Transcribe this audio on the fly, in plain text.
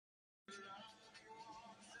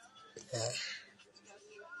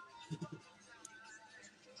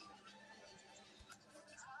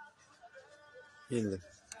Yini?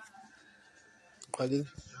 Qhalile?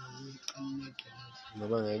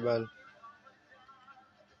 Noma ngayibala.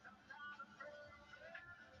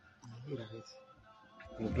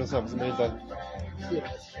 No press up simedlala.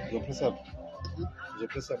 No press up. Je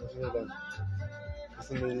press up simedlala.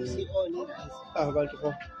 Abantu ko.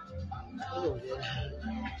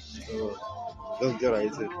 Don't get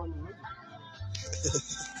right.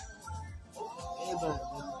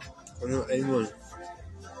 Ano ayun.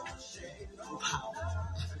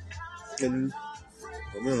 And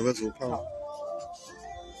I'm going to power.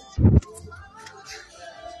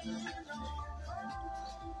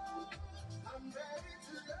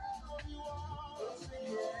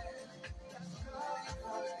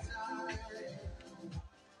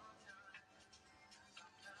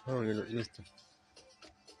 Oh, listen.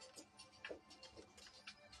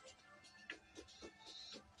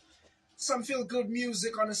 Some feel-good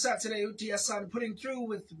music on a Saturday. Udiasan putting through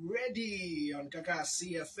with Ready on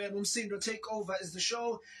Gagasi FM. Umsindo Takeover is the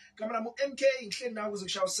show. Kamaramu MK in now was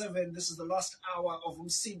show 7. This is the last hour of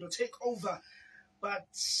Umsindo Takeover. But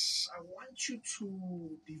I want you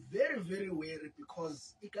to be very, very wary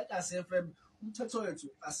because Gagasi FM umthetho wethu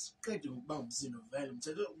asiqedi ukuba umsindo vele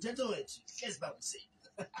umthetho wethu hlezi ba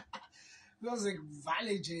umsindo. Because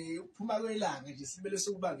vale nje uphuma kwelanga nje sibele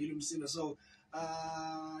sokubangile umsindo. So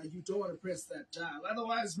you don't want to press that dial.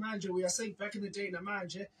 Otherwise, manje, we are saying back in the day,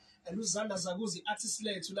 namanje, and uzanda zakuzi artist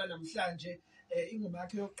lethu la namhlanje, ingoma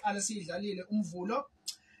yakhe yokuqala siyidlalile umvulo,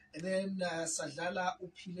 and then sadlala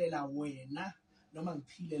uphilela wena, noma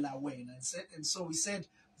ngiphilela wena, and so we said,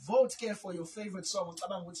 vote care for your favorite song.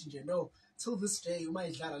 Ucabanga ukuthi nje no, till this day uma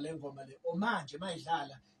idlala le ngoma le, o manje uma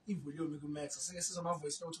idlala ivolume kumax, sike sizwa ama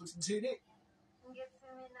voice note ukuthi ngithini?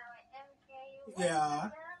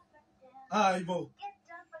 Yeah. Hi, Bo.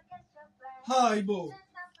 Hi, Bo.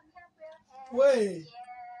 Wait.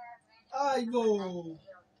 Hi, Bo.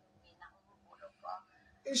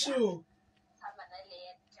 Issue.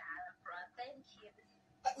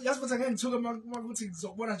 Just what again took my good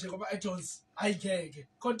so what I check about iTunes. I can't.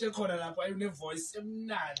 Content corner up. I have voice. I'm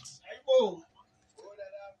not. Hi, Bo.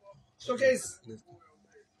 Showcase.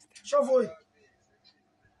 Show boy.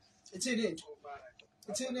 It's in it.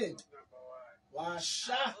 It's in it.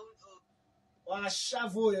 Washa.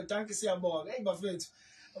 Washavuyo danke siyabonga hey bafethu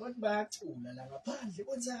abantu bayacula la ngaphandle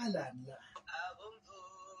kwenzakalani la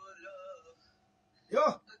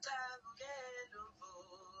yo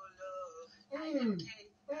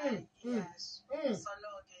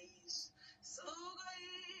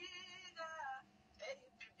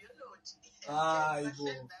hayibo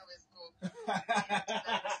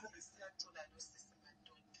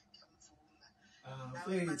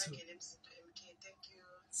mfethu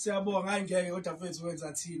siyabonga ngeke kodwa mfethu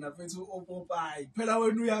wenza thina mfethu opopayi phela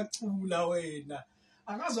wena uyacula wena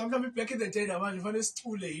angazwa mhlawumbe back in the day namanje kufanele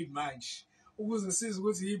sicule yini manje ukuze size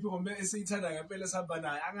ukuthi yipi ngombe esiyithanda ngempela sihamba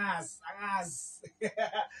nayo angazi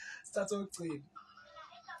sithatha ukugcina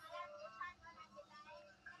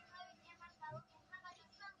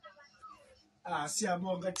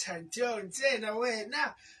siyabonga Thanto Ntena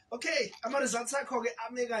wena okay ama results akho ke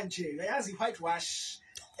ame kanje yazi whitewash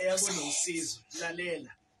eyabona usizo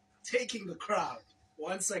lalela taking the crowd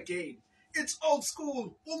once again. It's old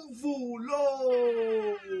school.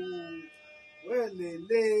 Umvulo.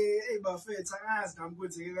 Welele ebafethu angazi nami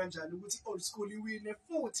kwenzeke kanjani ukuthi old school iwine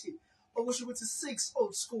futhi okusho ukuthi 6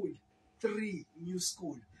 old school 3 new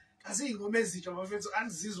school. Kazi ingoma ezintsha bafethu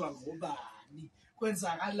anizizwa ngobani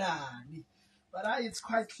kwenzakalani. But it's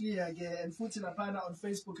quite clear again and futhi laphana on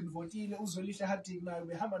Facebook invotile uzwelihle Harding nayo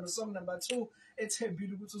behamba no song number 2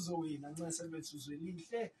 ethembile ukuthi uzowina nxa sebethu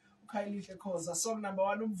uzwelihle ukhayilihle khoza song number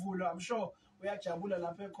 1 umvulo I'm sure uyajabula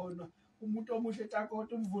lapha ekhona umuntu omuhle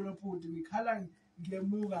etakota umvulo phudi ngikhala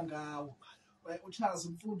ngemuka ngawo uCharles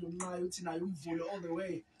Mfundo Mnqayi uthi nayo umvulo all the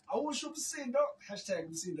way awusho umsindo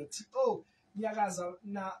 #umsindo oh nyakaza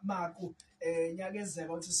na maku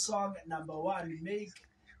nyakezeka uthi song number 1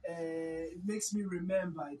 it makes me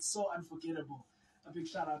remember. It's so unforgettable. A big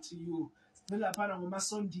shout out to you. Lapana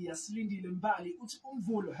ngomasondia silindile mbali uthi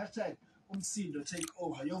umvulo #umsindo take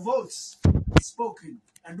over. Your votes spoken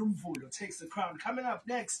and umvulo takes the crown. Coming up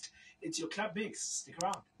next, it's your club mix. Stick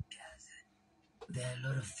around. There are a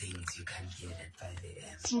lot of things you can get at 5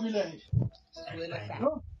 a.m.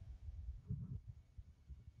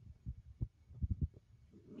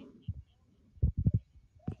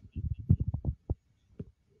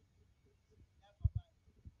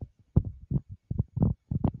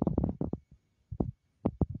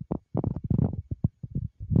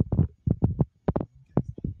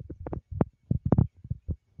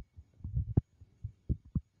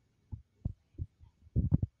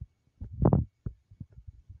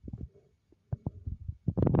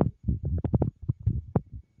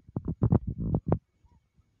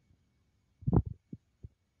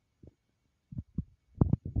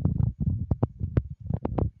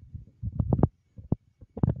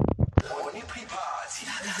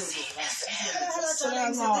 Hello,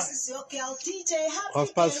 darling. So this is your girl DJ.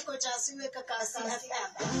 Happy Gagasi with Gagasi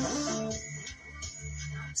FM.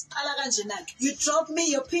 You drop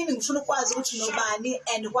me your pin and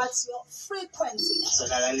what's your frequency? So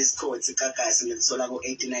let's go to Gagasi with Solago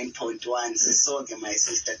 89.1. So my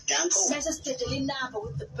sister Danko. Message steadily number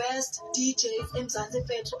with the best DJs in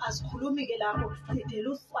Zanzibar to ask Kulumi Gelamo.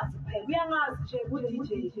 We are not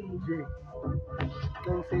DJ.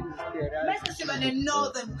 Message even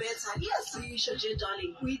know them better. Yes, you should,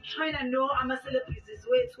 darling. We trying to know I'm a celebrity's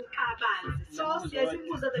way to Kaban. So, yes, it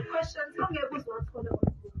was the questions. Come here, what's for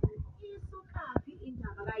the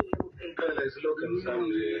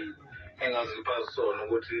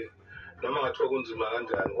noma ngathiwa kunzima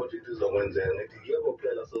kanjani kodwa into izokwenzeka ngithi yebo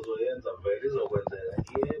phela sizoyenza vele izokwenzeka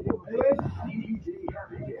yebo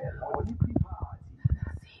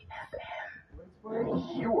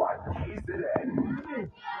You are tasted it.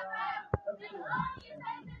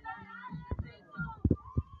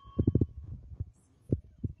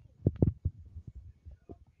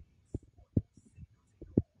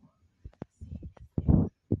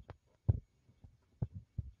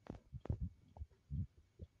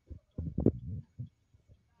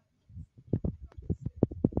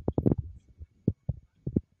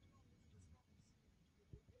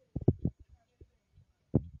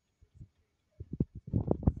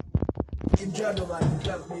 Enjoy man,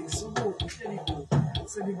 club mix. So go,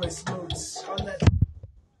 send my smokes on that.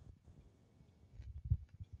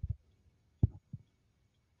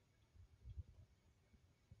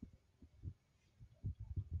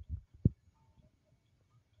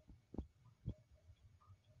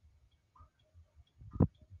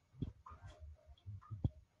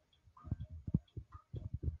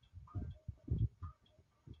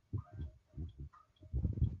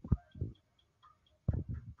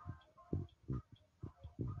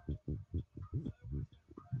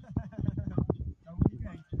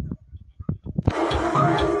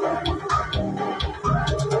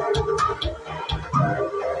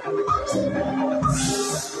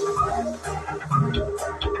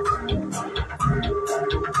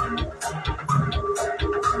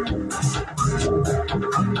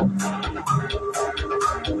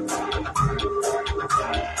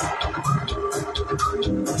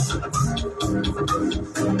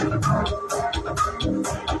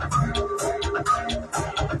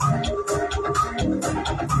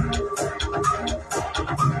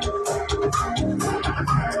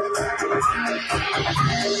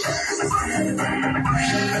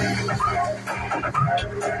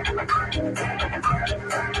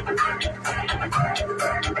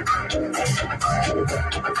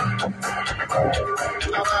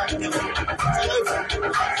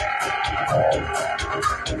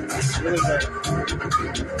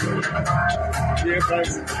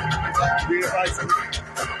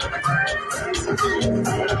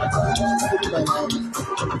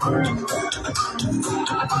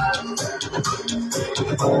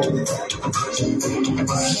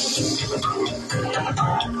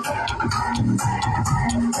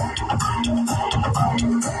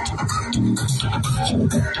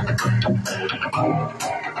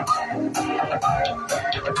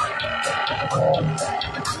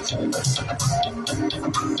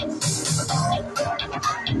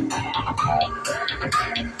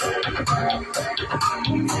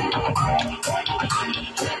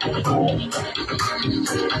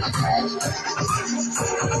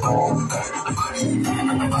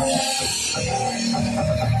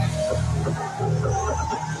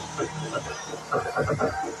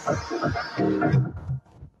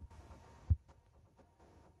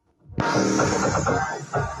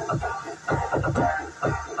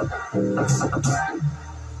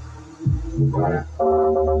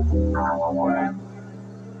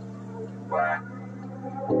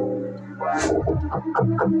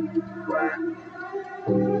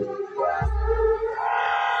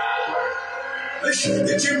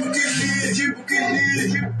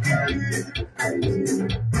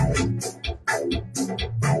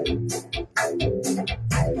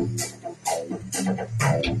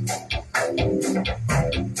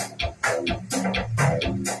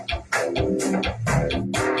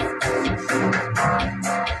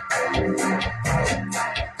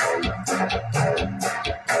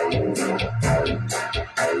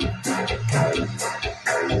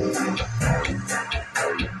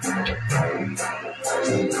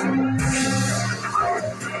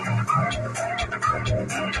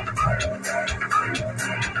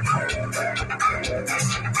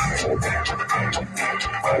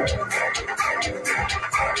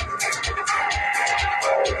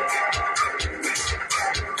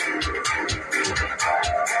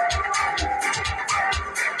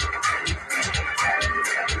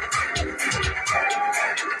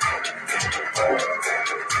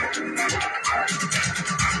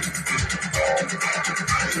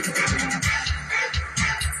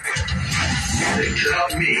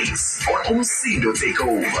 Umsindo take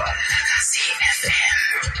over. Gagasi FM.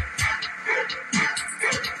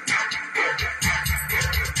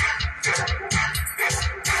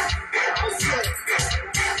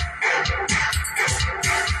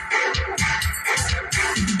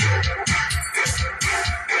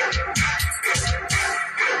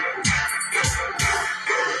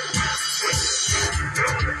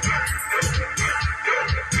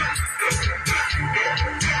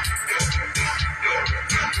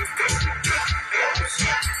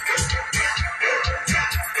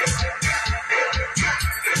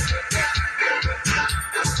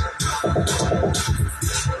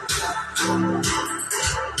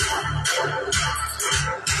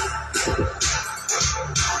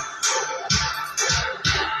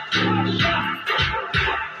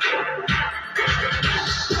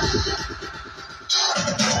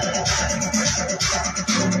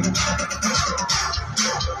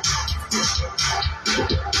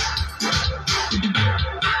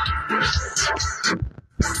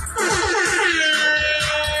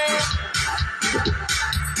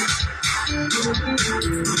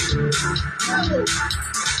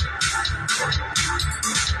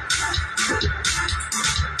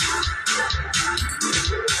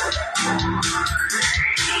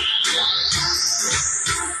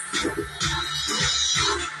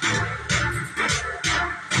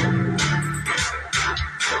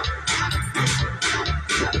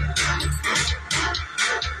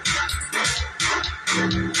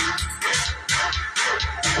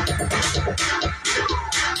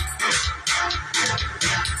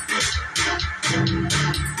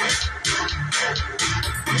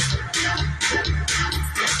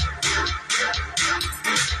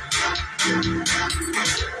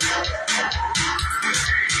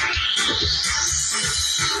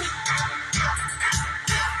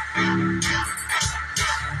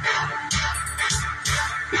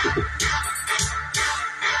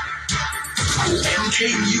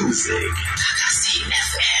 Music. Gagasi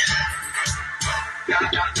FM.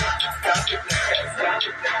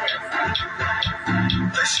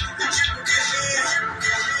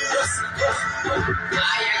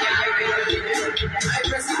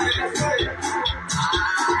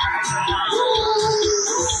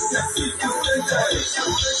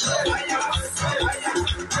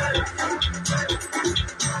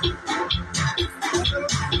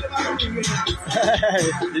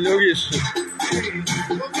 Logisch.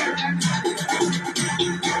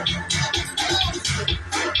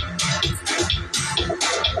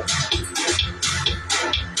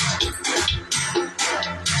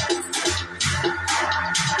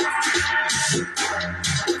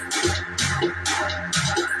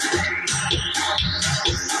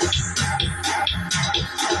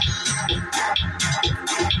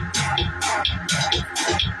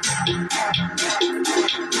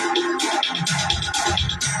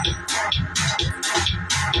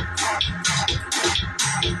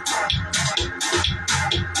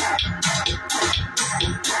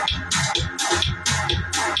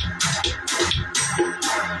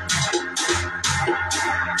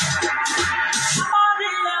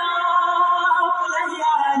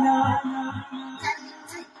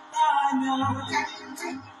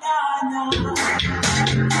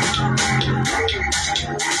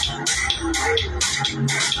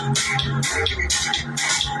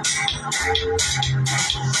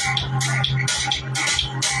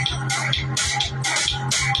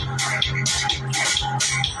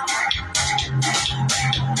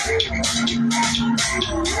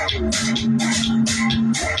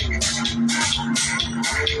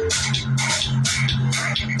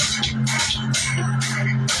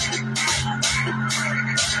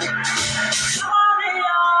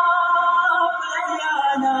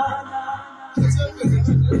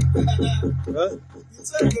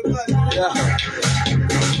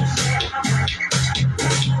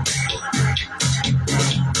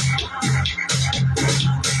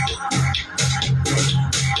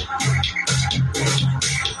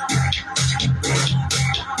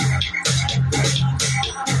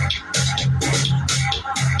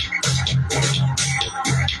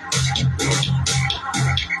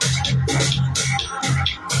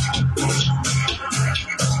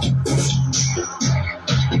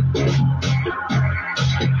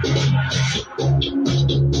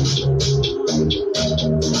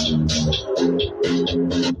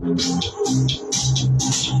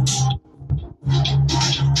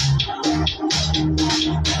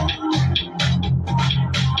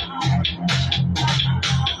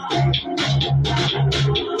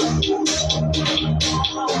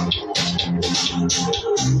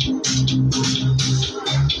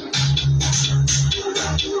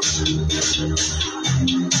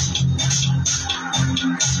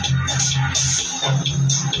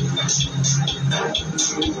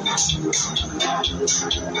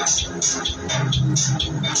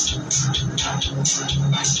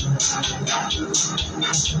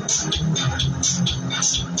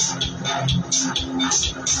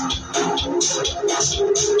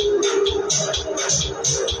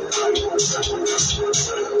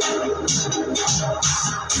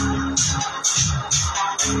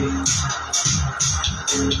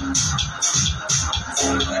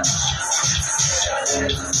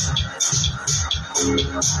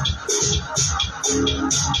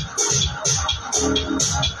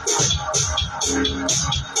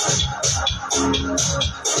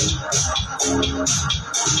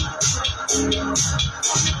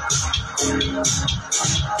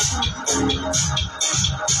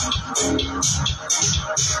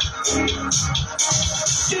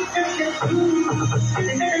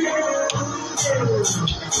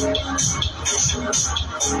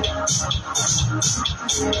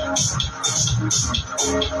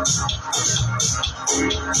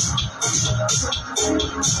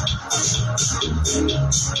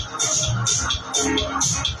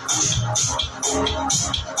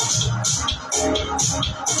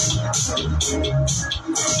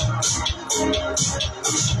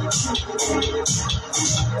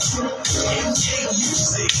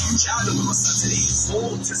 Saturdays,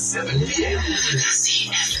 4 to 7 p.m. Gagasi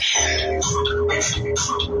FM.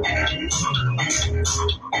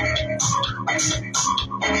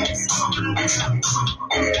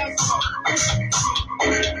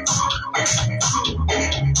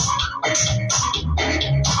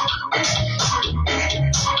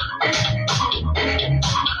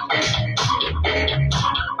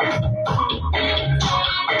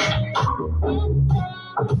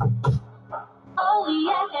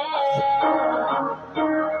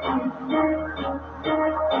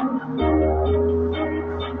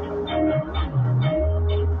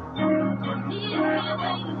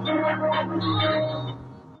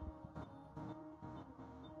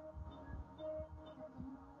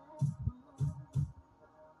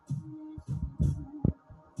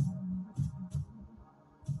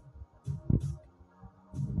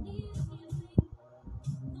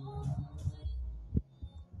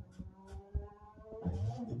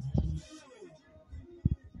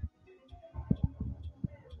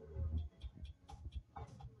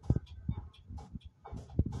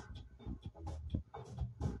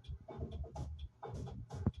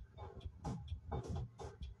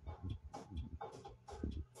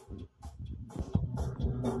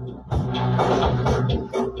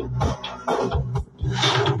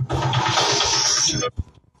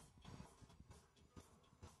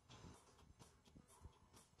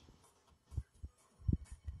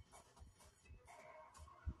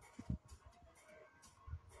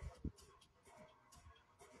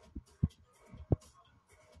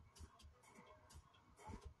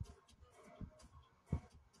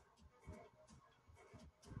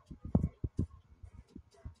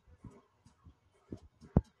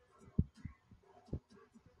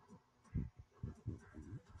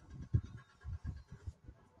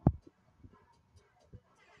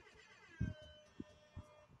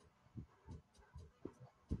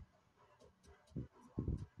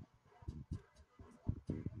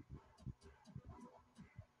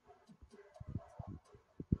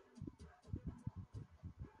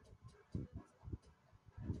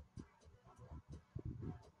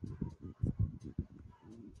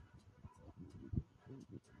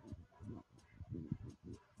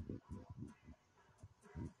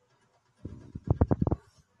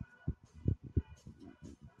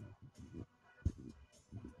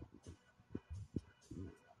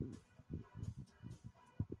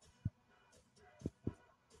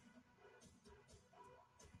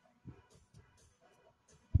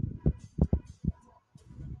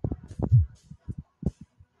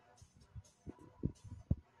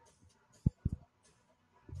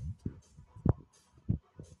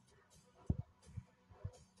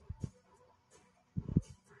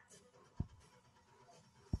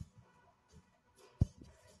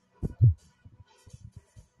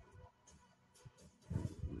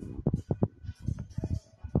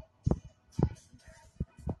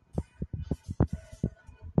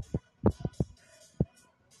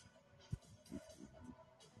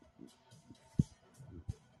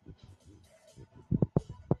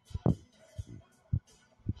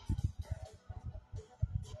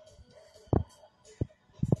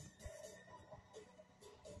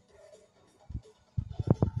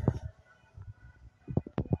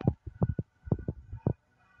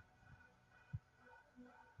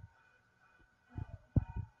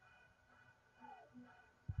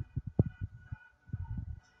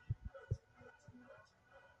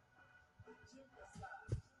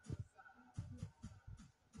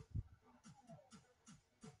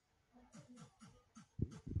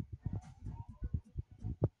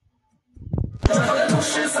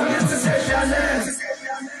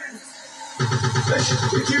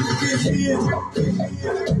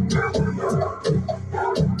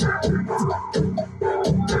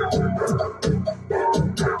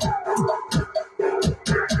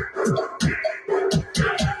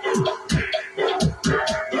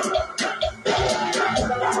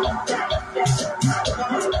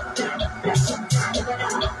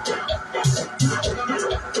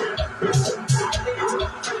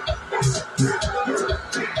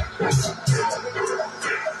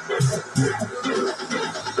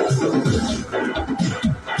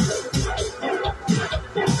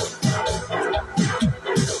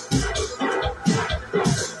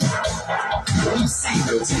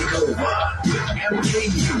 Take over. MK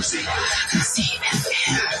Music.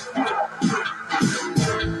 CFM.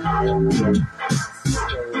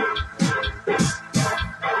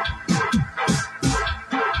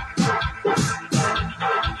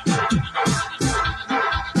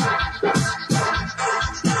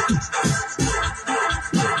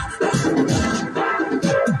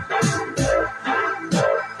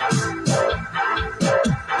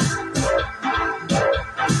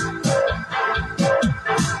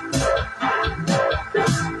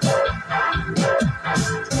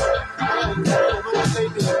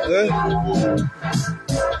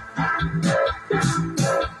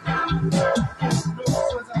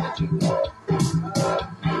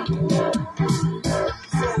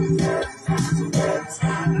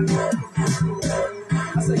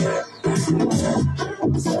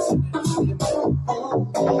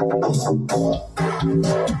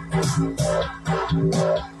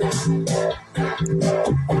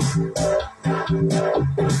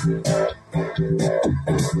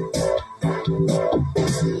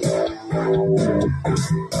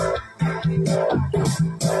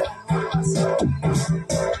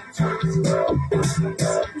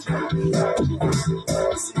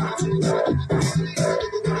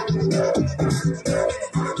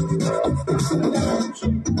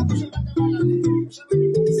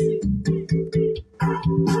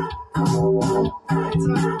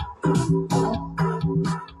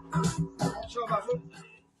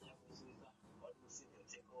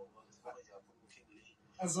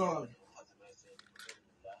 That's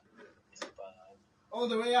all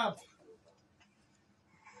the way up.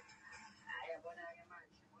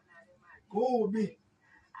 Go me.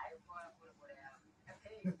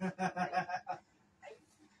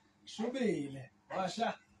 Shubile.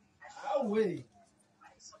 Washa. Away.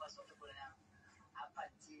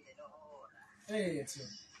 Hey, it's you.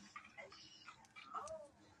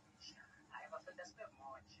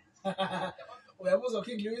 Uyabuza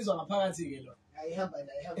KingLee izwa ngaphakathi ke lo. Ayihamba.